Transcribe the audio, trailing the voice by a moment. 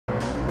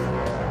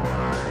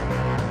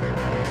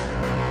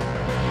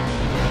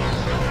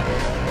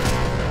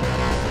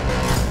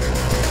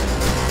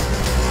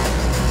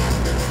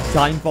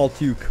Titanfall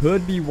 2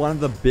 could be one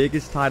of the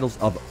biggest titles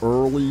of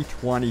early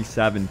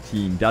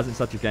 2017. Doesn't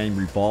such a game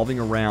revolving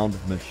around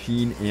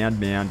machine and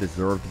man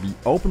deserve to be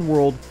open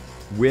world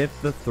with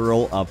the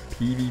thrill of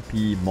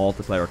PvP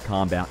multiplayer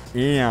combat?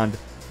 And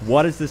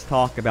what does this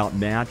talk about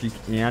magic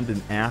and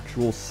an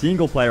actual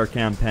single player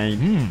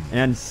campaign?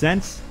 And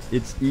since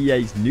it's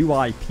EA's new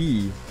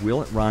IP,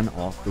 will it run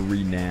off the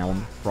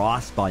renowned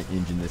Frostbite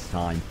engine this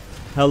time?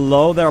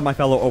 Hello there, my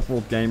fellow open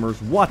world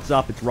gamers. What's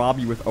up? It's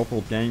Robbie with Open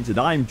World Games, and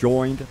I'm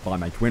joined by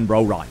my twin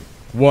bro, Ryan.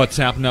 What's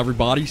happening,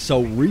 everybody?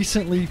 So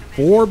recently,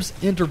 Forbes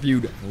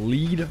interviewed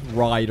lead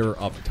writer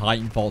of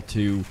Titanfall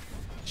 2,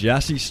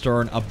 Jesse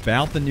Stern,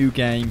 about the new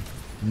game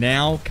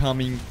now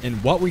coming in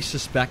what we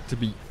suspect to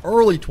be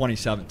early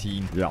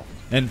 2017. Yeah.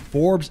 And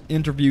Forbes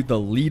interviewed the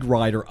lead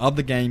writer of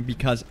the game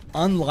because,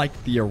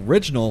 unlike the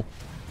original,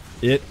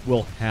 it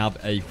will have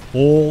a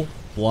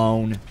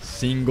full-blown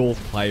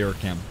single-player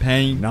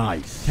campaign.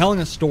 Nice. Telling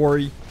a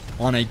story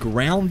on a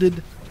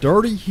grounded,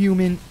 dirty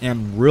human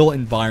and real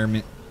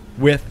environment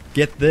with,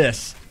 get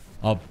this,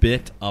 a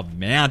bit of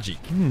magic.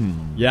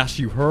 Yes,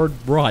 you heard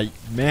right,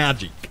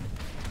 magic.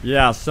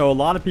 Yeah, so a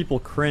lot of people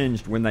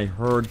cringed when they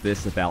heard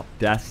this about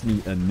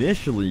Destiny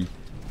initially,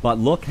 but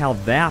look how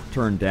that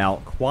turned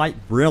out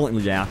quite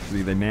brilliantly,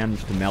 actually. They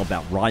managed to meld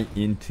that right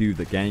into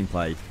the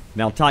gameplay.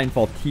 Now,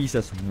 Titanfall teased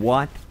us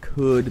what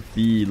could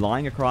be.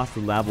 Lying across the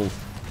levels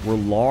were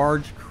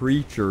large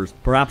creatures.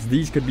 Perhaps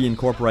these could be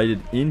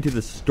incorporated into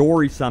the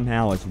story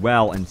somehow as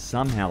well, and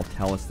somehow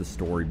tell us the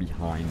story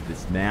behind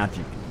this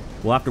magic.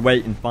 We'll have to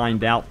wait and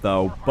find out,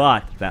 though,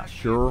 but that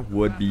sure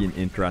would be an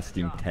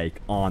interesting take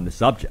on the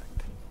subject.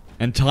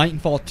 And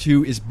Titanfall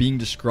 2 is being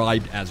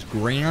described as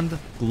grand,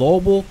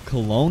 global,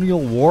 colonial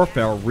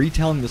warfare,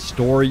 retelling the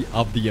story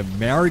of the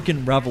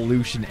American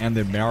Revolution and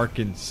the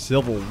American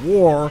Civil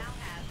War,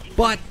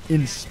 but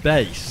in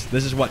space.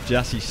 This is what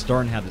Jesse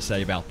Stern had to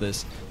say about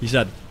this. He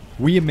said,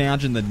 "We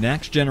imagine the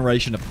next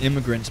generation of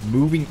immigrants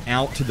moving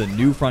out to the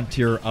new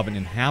frontier of an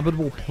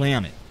inhabitable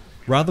planet.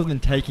 Rather than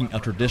taking a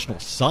traditional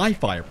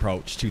sci-fi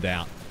approach to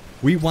that,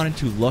 we wanted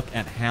to look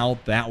at how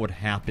that would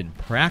happen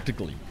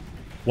practically.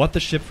 What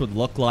the ships would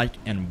look like,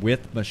 and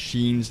with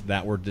machines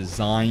that were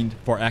designed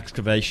for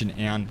excavation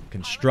and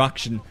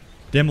construction,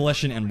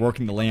 demolition and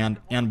working the land,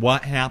 and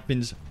what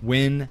happens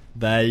when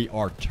they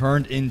are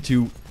turned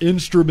into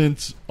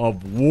instruments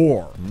of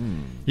war."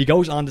 He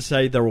goes on to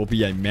say there will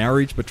be a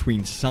marriage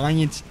between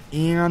science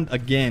and,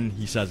 again,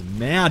 he says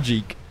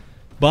magic,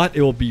 but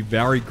it will be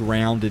very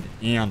grounded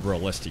and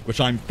realistic,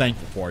 which I'm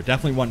thankful for. I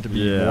definitely want it to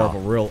be more of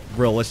a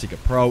realistic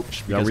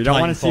approach. Yeah, we don't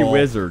want to see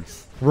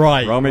wizards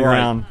roaming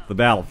around the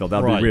battlefield.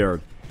 That would be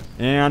weird.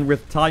 And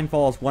with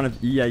Titanfall as one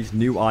of EA's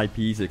new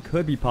IPs, it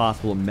could be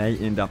possible it may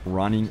end up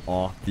running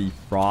off the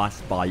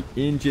Frostbite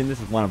engine. This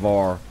is one of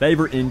our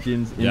favorite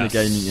engines in the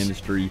gaming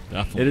industry.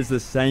 Definitely. It is the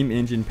same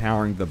engine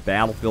powering the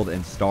Battlefield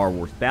and Star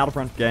Wars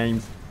Battlefront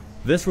games.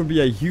 This would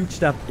be a huge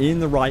step in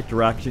the right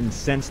direction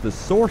since the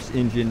Source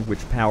engine,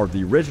 which powered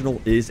the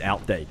original, is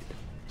outdated.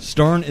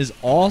 Stern is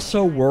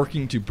also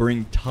working to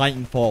bring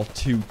Titanfall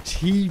to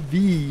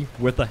TV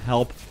with the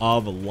help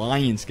of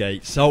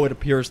Lionsgate, so it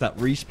appears that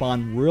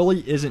Respawn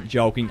really isn't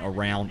joking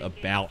around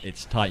about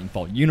its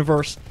Titanfall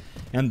universe,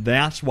 and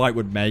that's why it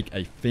would make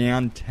a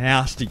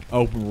fantastic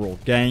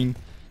open-world game.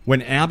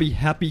 When Abby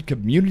Heppy,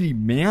 community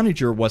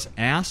manager, was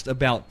asked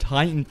about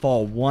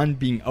Titanfall 1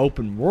 being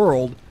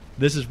open-world,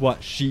 this is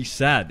what she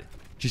said.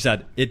 She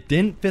said, "It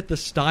didn't fit the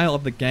style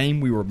of the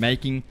game we were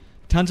making.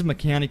 Tons of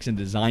mechanics and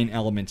design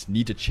elements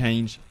need to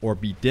change or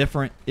be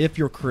different if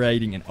you're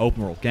creating an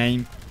open world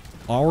game.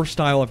 Our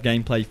style of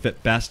gameplay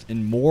fit best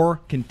in more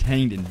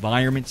contained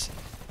environments.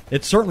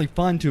 It's certainly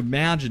fun to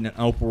imagine an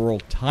open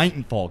world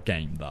Titanfall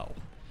game, though."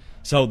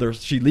 So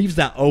she leaves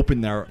that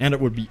open there, and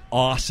it would be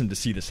awesome to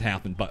see this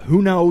happen. But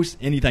who knows?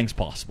 Anything's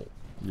possible.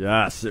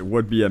 Yes, it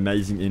would be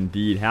amazing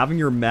indeed. Having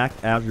your mech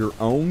as your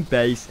own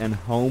base and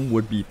home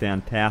would be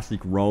fantastic,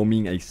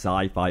 roaming a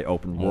sci-fi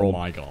open world. Oh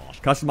my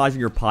gosh. Customizing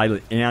your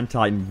pilot and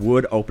Titan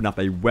would open up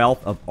a wealth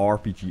of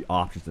RPG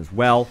options as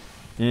well.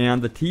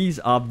 And the tease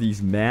of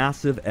these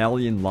massive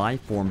alien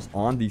life forms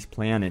on these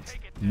planets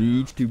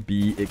needs to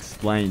be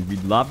explained.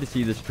 We'd love to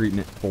see this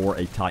treatment for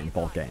a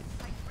Titanfall game.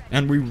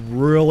 And we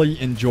really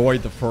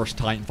enjoyed the first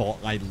Titanfall.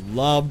 I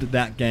loved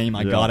that game.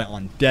 I got it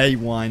on day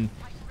one.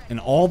 And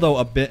although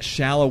a bit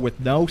shallow with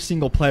no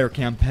single-player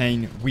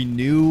campaign, we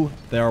knew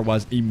there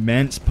was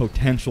immense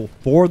potential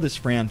for this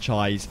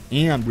franchise,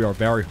 and we are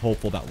very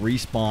hopeful that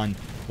Respawn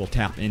will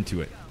tap into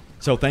it.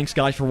 So thanks,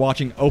 guys, for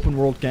watching Open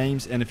World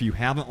Games, and if you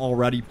haven't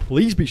already,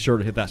 please be sure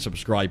to hit that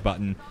subscribe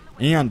button,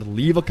 and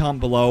leave a comment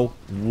below.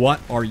 What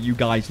are you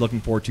guys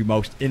looking forward to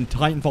most in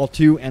Titanfall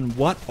 2, and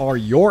what are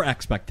your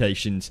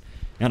expectations?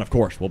 And, of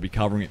course, we'll be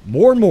covering it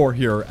more and more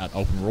here at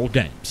Open World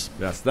Games.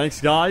 Yes,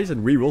 thanks, guys,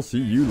 and we will see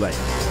you later.